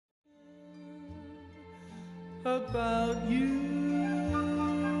about you.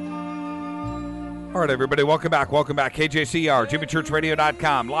 All right, everybody, welcome back. KJCR,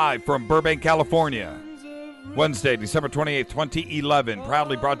 JimmyChurchRadio.com, live from Burbank, California. Wednesday, December 28th, 2011.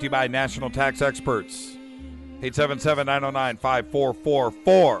 Proudly brought to you by National Tax Experts.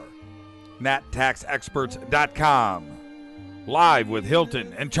 877-909-5444. NatTaxExperts.com. Live with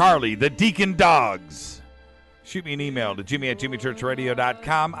Hilton and Charlie, the Deacon Dogs. Shoot me an email to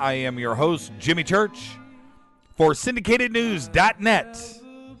Jimmy@JimmyChurchRadio.com. I am your host, Jimmy Church, for SyndicatedNews.net.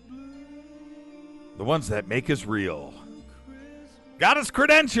 The ones that make us real. Got us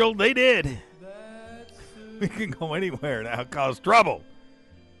credentialed. They did. We can go anywhere now, cause trouble.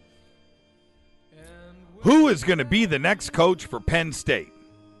 Who is going to be the next coach for Penn State?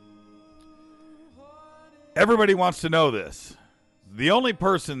 Everybody wants to know this. The only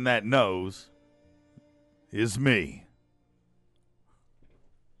person that knows is me.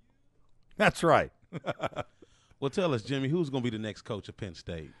 That's right. Well, tell us, Jimmy, who's going to be the next coach of Penn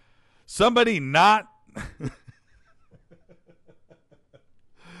State? Somebody not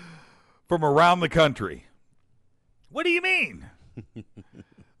from around the country. What do you mean?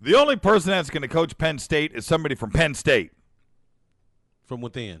 The only person that's going to coach Penn State is somebody from Penn State. From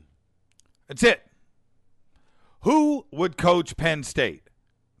within. That's it. Who would coach Penn State?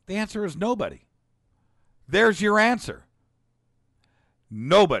 The answer is nobody. There's your answer.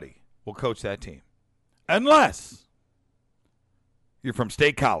 Nobody will coach that team. Unless you're from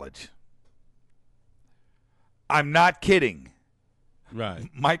State College. I'm not kidding. Right.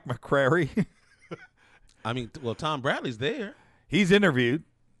 Mike McCrary. I mean, well, Tom Bradley's there. He's interviewed.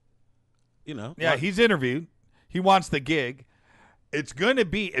 You know. Yeah, he's interviewed. He wants the gig. It's going to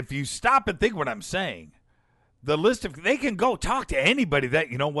be, if you stop and think what I'm saying, the list of, they can go talk to anybody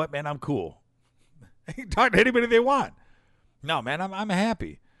that, you know what, man, I'm cool. They can talk to anybody they want. No, man, I'm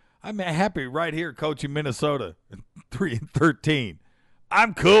happy. I'm happy right here coaching Minnesota 3-13.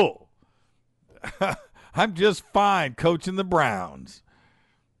 I'm cool. I'm just fine coaching the Browns.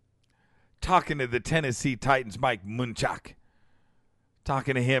 Talking to the Tennessee Titans, Mike Munchak.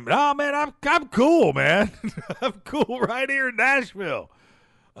 Talking to him. Oh, man, I'm cool, man. I'm cool right here in Nashville.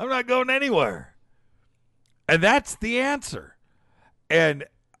 I'm not going anywhere. And that's the answer. And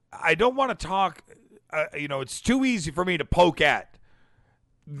I don't want to talk, it's too easy for me to poke at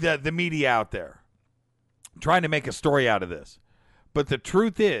the media out there. I'm trying to make a story out of this. But the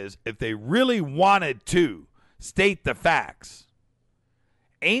truth is, if they really wanted to state the facts,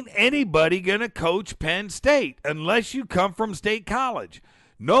 ain't anybody going to coach Penn State unless you come from State College.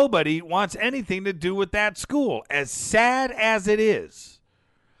 Nobody wants anything to do with that school, as sad as it is.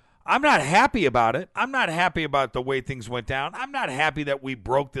 I'm not happy about it. I'm not happy about the way things went down. I'm not happy that we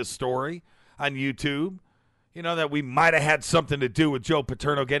broke this story on YouTube, that we might have had something to do with Joe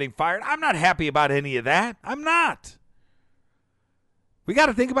Paterno getting fired. I'm not happy about any of that. I'm not. We got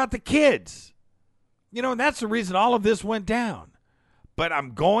to think about the kids. And that's the reason all of this went down. But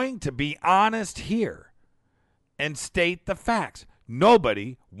I'm going to be honest here and state the facts.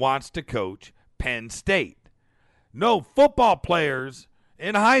 Nobody wants to coach Penn State. No football players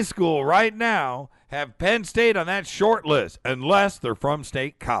in high school right now have Penn State on that short list unless they're from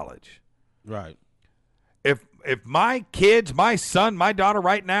State College. Right. If my kids, my son, my daughter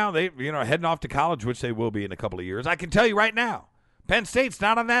right now, they heading off to college, which they will be in a couple of years, I can tell you right now, Penn State's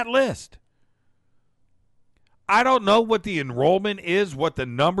not on that list. I don't know what the enrollment is, what the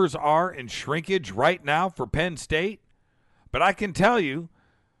numbers are in shrinkage right now for Penn State, but I can tell you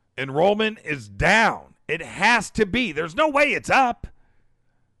enrollment is down. It has to be. There's no way it's up.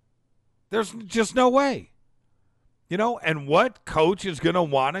 There's just no way. And what coach is going to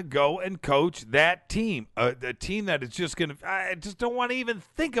want to go and coach that team? The team that is just going to – I just don't want to even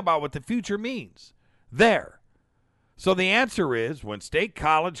think about what the future means there. So the answer is, when State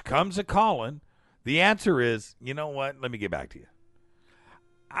College comes a-calling, the answer is, you know what? Let me get back to you.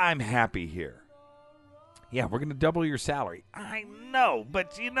 I'm happy here. Yeah, we're going to double your salary. I know,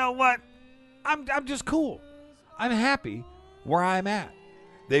 but you know what? I'm just cool. I'm happy where I'm at.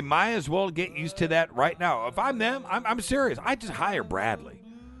 They might as well get used to that right now. If I'm them, I'm serious. I just hire Bradley.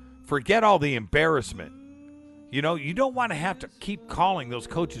 Forget all the embarrassment. You don't want to have to keep calling those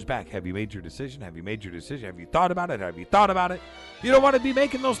coaches back. Have you made your decision? Have you made your decision? Have you thought about it? Have you thought about it? You don't want to be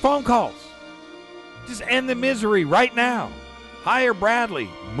making those phone calls. Just end the misery right now. Hire Bradley.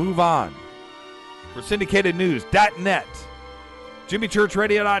 Move on. For SyndicatedNews.net.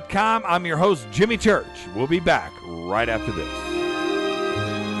 JimmyChurchRadio.com. I'm your host, Jimmy Church. We'll be back right after this.